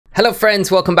Hello friends,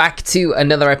 welcome back to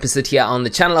another episode here on the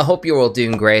channel. I hope you're all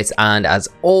doing great, and as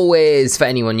always, for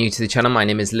anyone new to the channel, my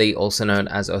name is Lee, also known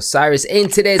as Osiris. In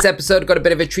today's episode, I've got a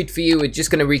bit of a treat for you. We're just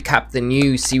going to recap the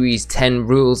new Series 10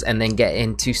 rules and then get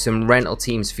into some rental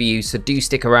teams for you, so do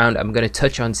stick around. I'm going to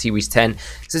touch on Series 10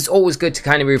 because it's always good to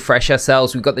kind of refresh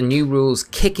ourselves. We've got the new rules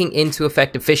kicking into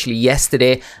effect officially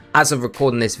yesterday. As of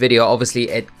recording this video, obviously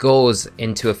it goes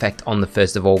into effect on the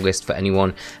 1st of August for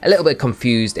anyone a little bit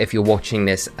confused if you're watching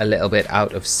this a little bit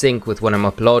out of sync with when I'm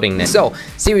uploading this. So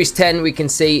Series 10, we can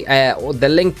see the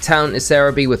link down to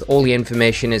Cerebi with all the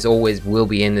information as always will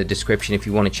be in the description if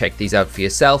you want to check these out for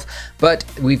yourself. But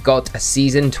we've got a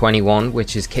season 21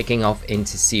 which is kicking off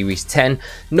into Series 10.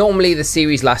 Normally the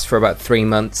series lasts for about 3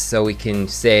 months, so we can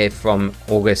say from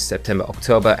August, September,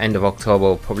 October, end of October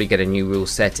we'll probably get a new rule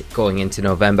set going into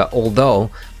November, although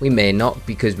we may not,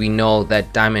 because we know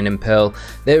that Diamond and Pearl,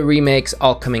 their remakes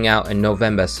are coming out in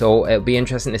November, so it'll be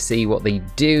interesting to see what they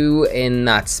do in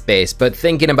that space. But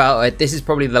thinking about it, this is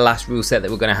probably the last rule set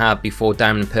that we're going to have before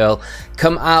Diamond and Pearl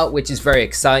come out, which is very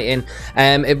exciting.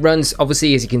 It runs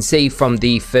obviously, as you can see, from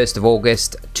the 1st of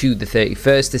August to the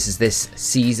 31st. This is this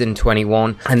season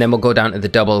 21, and then we'll go down to the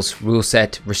doubles rule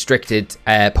set, restricted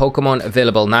Pokemon,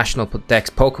 available national dex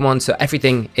Pokemon, so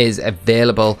everything is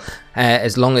available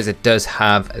as long as it does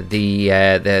have the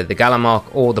Gala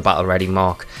mark or the Battle Ready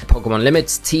mark. Pokemon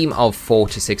limits, team of 4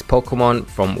 to 6 Pokemon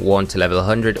from 1 to level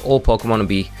 100. All Pokemon will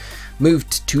be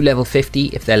moved to level 50.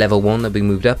 If they're level 1, they'll be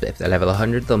moved up. If they're level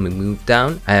 100, they'll be moved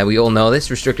down. We all know this,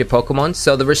 restricted Pokemon.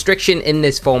 So the restriction in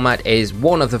this format is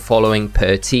one of the following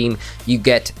per team. You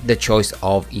get the choice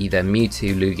of either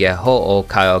Mewtwo, Lugia, Ho-Oh,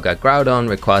 Kyogre,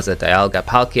 Groudon, Rayquaza, Dialga,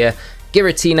 Palkia,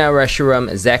 Giratina, Reshiram,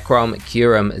 Zekrom,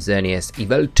 Kyurem, Xerneas,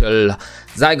 Yveltal,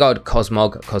 Zygarde,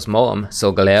 Cosmog, Cosmoem,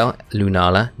 Solgaleo,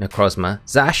 Lunala, Necrozma,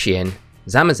 Zacian,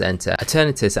 Zamazenta,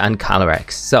 Eternatus, and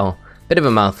Calyrex. So, bit of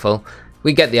a mouthful.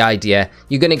 We get the idea.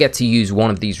 You're going to get to use one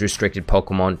of these restricted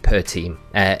Pokemon per team.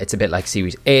 It's a bit like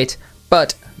Series 8,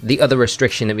 but the other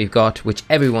restriction that we've got, which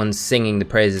everyone's singing the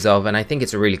praises of, and I think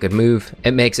it's a really good move.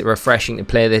 It makes it refreshing to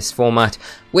play this format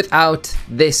without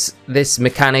this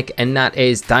mechanic, and that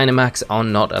is Dynamax are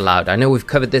not allowed. I know we've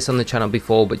covered this on the channel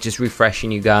before, but just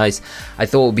refreshing you guys, I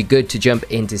thought it would be good to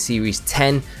jump into Series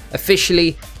 10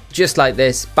 officially. Just like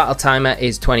this, battle timer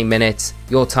is 20 minutes,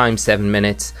 your time 7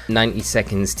 minutes, 90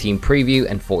 seconds team preview,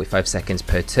 and 45 seconds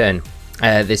per turn.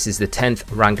 This is the 10th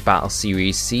ranked battle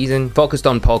series season, focused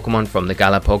on Pokemon from the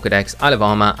Galar Pokedex, Isle of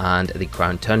Armor, and the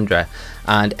Crown Tundra,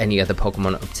 and any other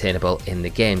Pokemon obtainable in the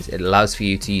games. It allows for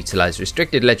you to utilize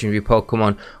restricted legendary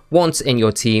Pokemon once in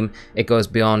your team. It goes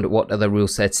beyond what other rule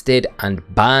sets did and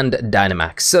banned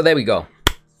Dynamax. So there we go.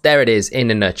 There it is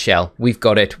in a nutshell. We've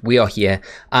got it, we are here,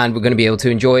 and we're going to be able to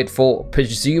enjoy it for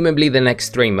presumably the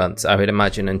next 3 months, I would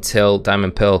imagine, until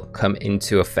Diamond Pearl come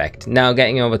into effect. Now,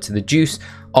 getting over to the juice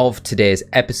of today's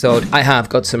episode, I have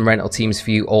got some rental teams for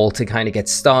you all to kind of get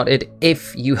started.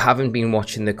 If you haven't been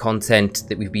watching the content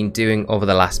that we've been doing over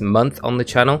the last month on the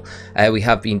channel, we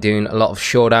have been doing a lot of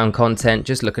showdown content,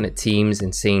 just looking at teams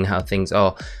and seeing how things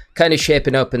are kind of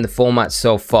shaping up in the format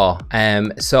so far.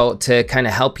 So to kind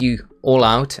of help you all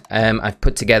out, I've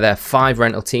put together 5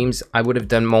 rental teams. I would have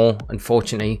done more,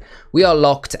 unfortunately. We are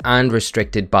locked and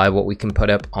restricted by what we can put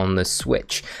up on the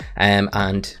Switch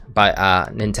and by our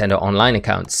Nintendo Online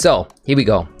account. So here we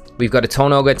go. We've got a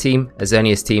Tornauga team, a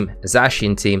Xerneas team, a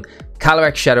Zacian team,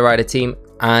 Calyrex Shadow Rider team,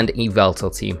 and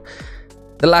Yveltal team.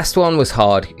 The last one was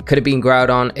hard. It could have been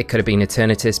Groudon, it could have been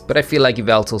Eternatus, but I feel like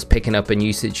Yveltal's picking up in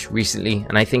usage recently,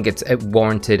 and I think it's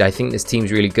warranted. I think this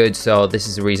team's really good, so this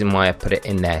is the reason why I put it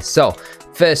in there. So,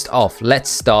 first off,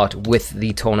 let's start with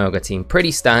the Tornauga team.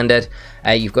 Pretty standard.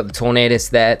 You've got the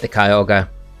Tornadus there, the Kyogre.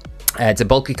 It's a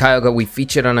bulky Kyogre we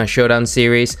featured on our Showdown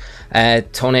series.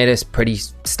 Tornadus, pretty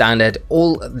standard.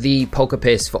 All the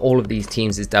Pokepaste for all of these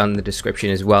teams is down in the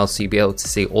description as well, so you'll be able to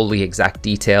see all the exact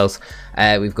details.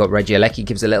 We've got Regieleki,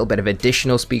 gives a little bit of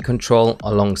additional speed control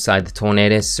alongside the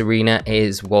Tornadus. Serena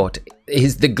is what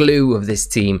is the glue of this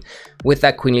team. With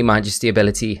that Queenly Majesty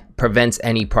ability, prevents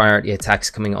any priority attacks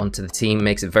coming onto the team,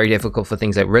 makes it very difficult for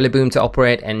things like Rillaboom to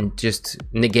operate, and just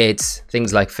negates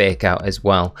things like Fake Out as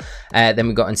well. Then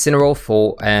we've got Incineroar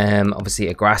for obviously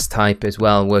a grass type as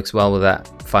well, works well with that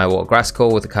Firewater Grass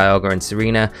Core with the Kyogre and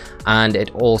Serena, and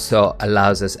it also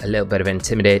allows us a little bit of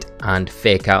Intimidate and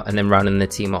Fake Out, and then rounding the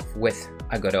team off with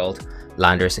a good old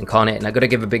Landorus Incarnate. And I got to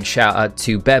give a big shout out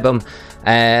to Bebum,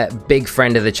 big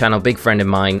friend of the channel, big friend of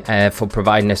mine, for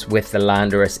providing us with the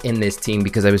Landorus in this team,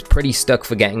 because I was pretty stuck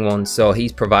for getting one, so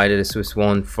he's provided us with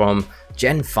one from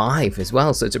Gen 5 as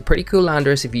well, so it's a pretty cool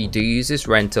Landorus. If you do use this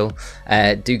rental,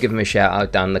 do give him a shout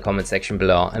out down in the comment section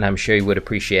below, and I'm sure you would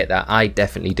appreciate that. I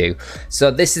definitely do.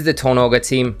 So this is the Tornauga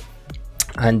team,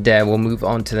 and we'll move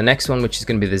on to the next one, which is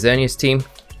going to be the Xerneas team.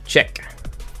 Check.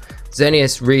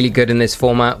 Xerneas really good in this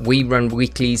format. We run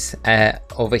weeklies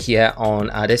over here on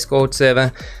our Discord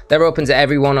server. They're open to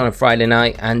everyone on a Friday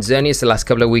night, and Xerneas the last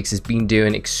couple of weeks has been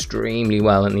doing extremely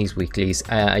well in these weeklies.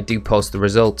 I do post the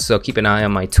results, so keep an eye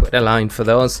on my Twitter line for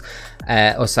those.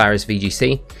 Osiris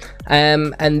VGC.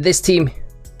 And this team,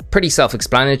 pretty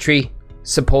self-explanatory.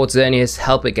 Support Xerneas,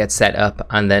 help it get set up,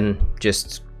 and then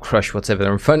just crush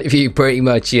whatever in front of you, pretty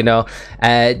much, you know.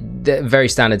 Very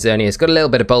standard Xerneas. Got a little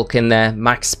bit of bulk in there,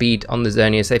 max speed on the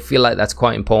Xerneas. I feel like that's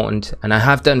quite important, and I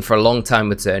have done for a long time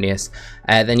with Xerneas.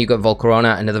 Then you've got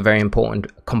Volcarona, another very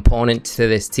important component to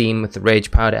this team with the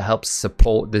Rage Powder. It helps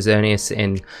support the Xerneas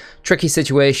in tricky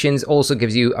situations. Also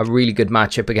gives you a really good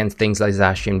matchup against things like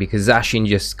Zacian, because Zacian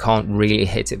just can't really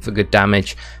hit it for good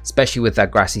damage, especially with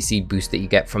that Grassy Seed boost that you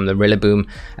get from the Rillaboom.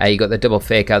 You got the double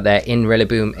fake out there in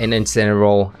Rillaboom, in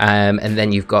Incineroar, and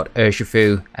then you've got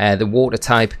Urshifu, the water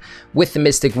type with the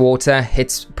Mystic Water.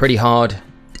 Hits pretty hard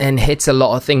and hits a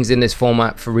lot of things in this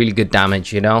format for really good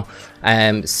damage, you know.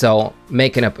 So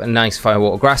making up a nice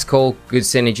Firewater Grass Call, good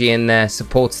synergy in there,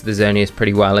 supports the Xerneas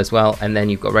pretty well as well. And then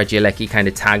you've got Regieleki kind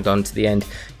of tagged on to the end.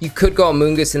 You could go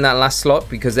Amoonguss in that last slot,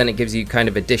 because then it gives you kind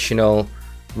of additional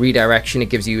redirection. It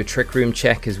gives you a Trick Room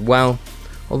check as well,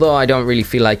 although I don't really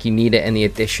feel like you need it, and the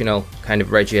additional kind of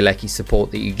Regieleki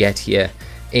support that you get here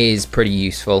is pretty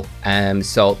useful.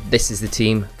 So this is the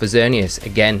team for Xerneas.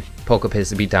 Again,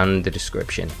 Pokepaste will be down in the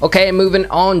description. Okay, moving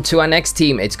on to our next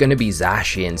team, it's going to be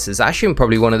Zacian. So Zacian,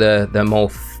 probably one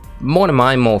of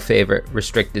my more favorite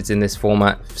restricteds in this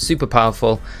format. Super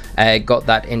powerful. Got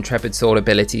that Intrepid Sword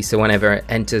ability, so whenever it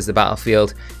enters the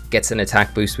battlefield, gets an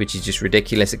attack boost, which is just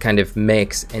ridiculous. It kind of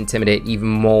makes Intimidate even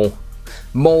more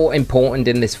important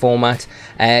in this format.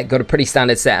 Got a pretty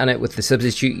standard set on it with the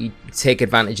substitute. You take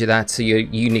advantage of that, so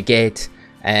you negate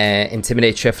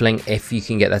Intimidate shuffling if you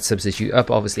can get that substitute up.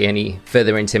 Obviously any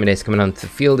further Intimidates coming onto the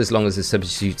field, as long as the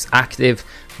substitute's active,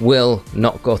 will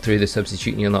not go through the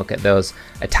substitute, and you'll not get those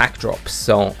attack drops.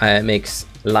 So it makes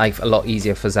life a lot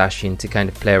easier for Zacian to kind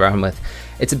of play around with.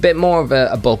 It's a bit more of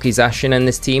a bulky Zacian in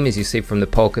this team, as you see from the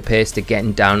Pokepaste,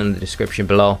 getting down in the description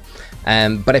below.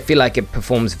 But I feel like it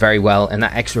performs very well, and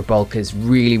that extra bulk is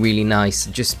really nice.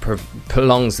 It just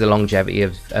prolongs the longevity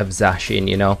of Zacian,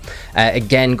 you know.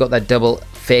 Again, got that double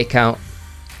fake out,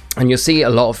 and you'll see a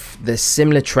lot of the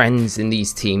similar trends in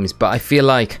these teams, but I feel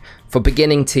like for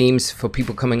beginning teams, for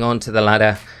people coming onto the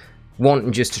ladder,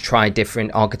 wanting just to try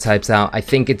different archetypes out, I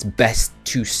think it's best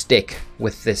to stick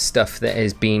with this stuff that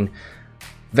has been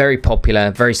very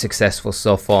popular, very successful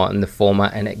so far in the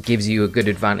format, and it gives you a good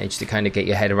advantage to kind of get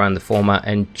your head around the format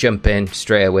and jump in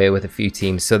straight away with a few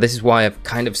teams. So this is why I've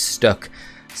kind of stuck.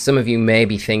 Some of you may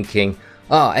be thinking,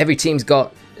 oh, every team's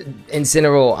got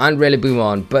Incineroar and Rillaboom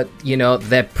on, but you know,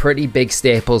 they're pretty big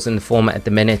staples in the format at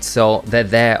the minute, so they're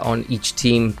there on each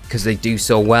team because they do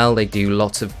so well. They do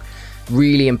lots of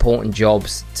really important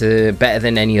jobs, to better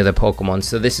than any other Pokemon,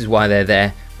 so this is why they're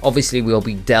there. Obviously we'll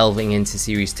be delving into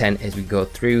Series 10 as we go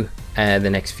through the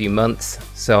next few months,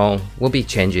 so we'll be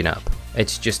changing up.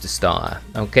 It's just a starter.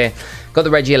 Okay, got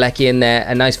the Regieleki in there,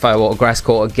 a nice Firewater Grass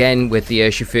Court again with the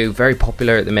Urshifu, very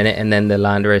popular at the minute, and then the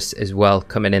Landorus as well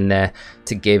coming in there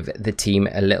to give the team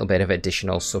a little bit of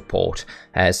additional support.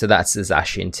 So that's the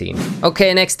Zacian team.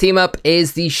 Okay, next team up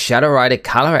is the Shadow Rider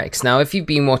Calyrex. Now, if you've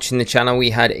been watching the channel,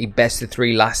 we had a best of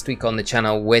 3 last week on the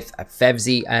channel with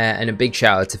Fevzi, and a big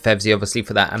shout out to Fevzi obviously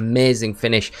for that amazing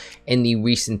finish in the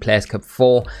recent Players Cup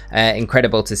 4.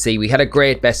 Incredible to see. We had a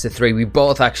great best of 3. We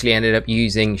both actually ended up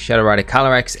using Shadow Rider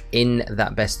Calyrex in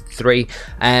that best of 3.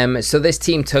 So this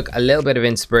team took a little bit of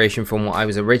inspiration from what I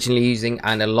was originally using,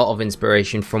 and a lot of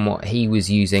inspiration from what he was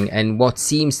using, and what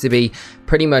seems to be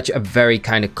pretty much a very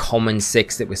kind of common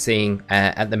 6 that we're seeing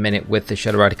at the minute with the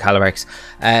Shadow Rider Calyrex.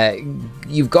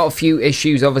 You've got a few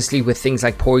issues obviously with things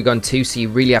like Porygon 2, so you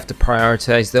really have to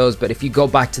prioritize those, but if you go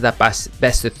back to that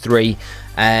best of 3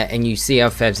 and you see how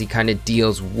Fevzi kind of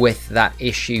deals with that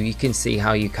issue, you can see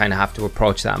how you kind of have to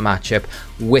approach that matchup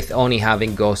with only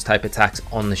having ghost type attacks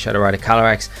on the Shadow Rider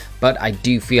Calyrex. but I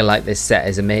do feel like this set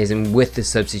is amazing. With the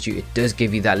substitute, it does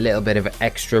give you that little bit of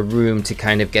extra room to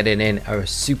kind of get it in a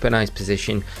super nice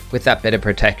position with that bit of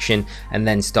protection, and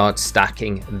then start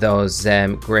stacking those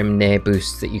Grim Nair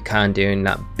boosts that you can do in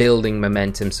that building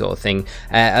momentum sort of thing.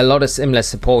 A lot of similar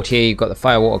support here. You've got the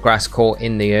Fire Water Grass Core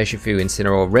in the Urshifu,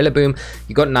 Incineroar, Rillaboom.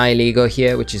 You've got Nihilego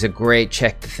here, which is a great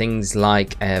check to things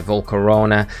like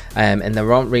Volcarona, and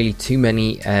there aren't really too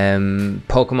many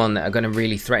Pokemon that are going to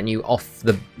really threaten you off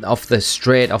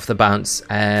the bounce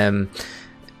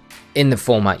in the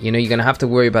format. You know, you're going to have to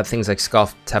worry about things like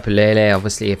Scarf Tapu Lele,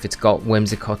 obviously, if it's got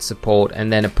Whimsicott support,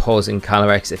 and then opposing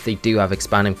Calyrex if they do have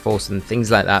Expanding Force and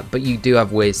things like that, but you do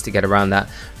have ways to get around that.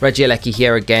 Regieleki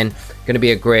here again, going to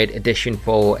be a great addition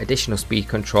for additional speed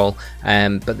control,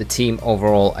 but the team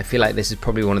overall, I feel like this is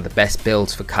probably one of the best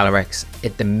builds for Calyrex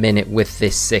at the minute with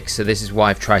this 6, so this is why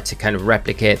I've tried to kind of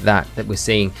replicate that we're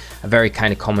seeing a very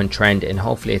kind of common trend, and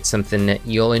hopefully it's something that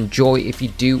you'll enjoy if you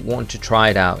do want to try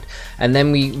it out. And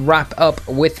then we wrap up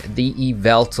with the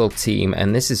Yveltal team,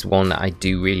 and this is one that I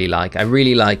do really like. I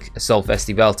really like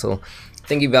Solfest Yveltal. I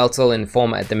think Yveltal in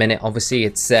format at the minute, obviously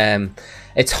it's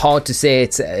hard to say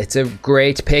it's a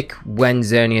great pick when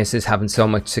Xerneas is having so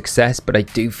much success, but I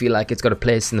do feel like it's got a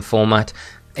place in the format.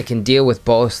 It can deal with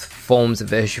both forms of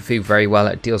Urshifu very well.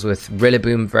 It deals with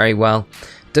Rillaboom very well.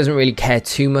 Doesn't really care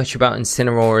too much about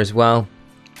Incineroar as well,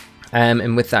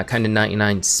 and with that kind of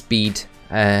 99 speed,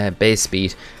 base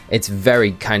speed, it's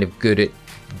very kind of good at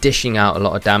dishing out a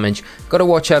lot of damage. Got to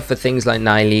watch out for things like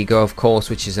Nihilego, of course,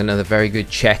 which is another very good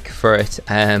check for it.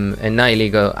 And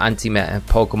Nihilego, anti-meta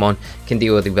Pokemon, can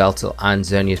deal with Yveltal and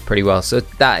Xerneas pretty well, so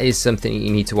that is something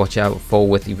you need to watch out for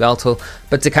with Yveltal.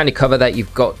 But to kind of cover that,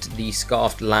 you've got the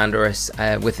Scarfed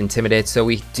Landorus with Intimidate, so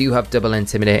we do have double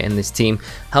Intimidate in this team.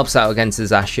 Helps out against the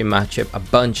Zacian matchup a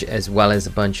bunch, as well as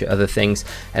a bunch of other things.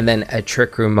 And then a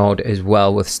Trick Room mode as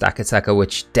well with Stack Attacker,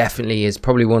 which definitely is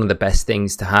probably one of the best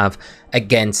things to have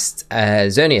against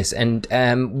Xerneas.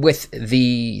 And with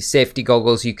the safety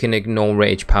goggles, you can ignore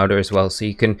Rage Powder as well, so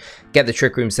you can get the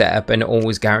Trick Room set up and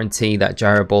always guarantee that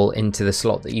Gyro Ball into the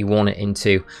slot that you want it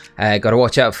into. Got to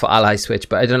watch out for Ally Switch,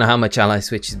 but I don't know how much Ally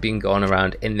Switch has been going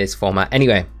around in this format.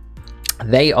 Anyway,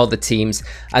 they are the teams.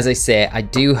 As I say, I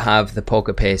do have the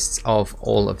Pokepastes of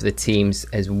all of the teams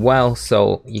as well,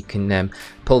 so you can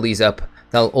pull these up.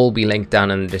 They'll all be linked down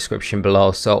in the description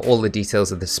below, so all the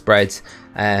details of the spreads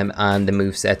and the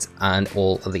movesets and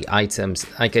all of the items.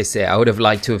 Like I say, I would have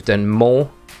liked to have done more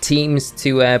teams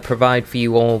to provide for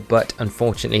you all, but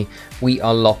unfortunately we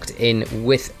are locked in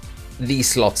with these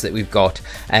slots that we've got.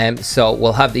 So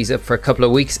we'll have these up for a couple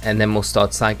of weeks, and then we'll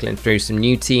start cycling through some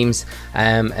new teams,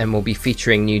 and we'll be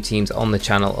featuring new teams on the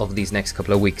channel over these next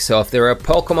couple of weeks. So if there are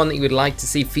Pokemon that you would like to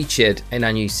see featured in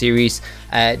our new series,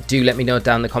 do let me know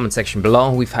down in the comment section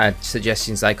below. We've had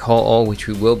suggestions like Ho-Oh, which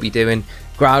we will be doing.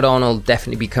 Groudon will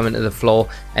definitely be coming to the floor,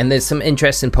 and there's some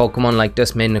interesting Pokemon like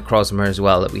Dustman and Necrozma as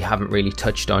well that we haven't really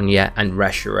touched on yet, and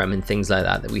Reshiram and things like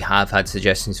that we have had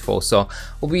suggestions for. So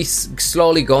we'll be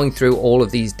slowly going through all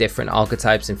of these different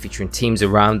archetypes and featuring teams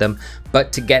around them,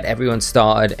 but to get everyone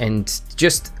started and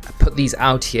just put these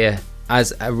out here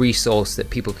as a resource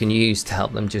that people can use to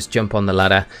help them just jump on the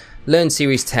ladder, learn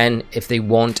Series 10 if they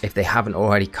want, if they haven't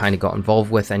already kind of got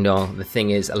involved with. I know the thing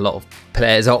is, a lot of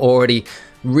players are already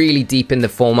really deep in the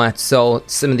format, so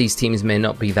some of these teams may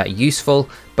not be that useful,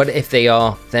 but if they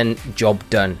are, then job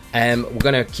done. We're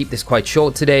going to keep this quite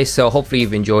short today, so hopefully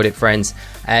you've enjoyed it, friends.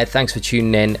 Thanks for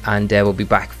tuning in, and we'll be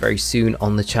back very soon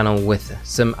on the channel with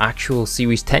some actual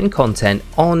Series 10 content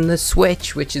on the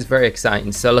Switch, which is very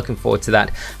exciting, so looking forward to that.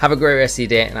 Have a great rest of your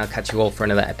day, and I'll catch you all for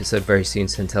another episode very soon.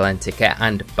 So until then, take care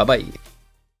and bye bye.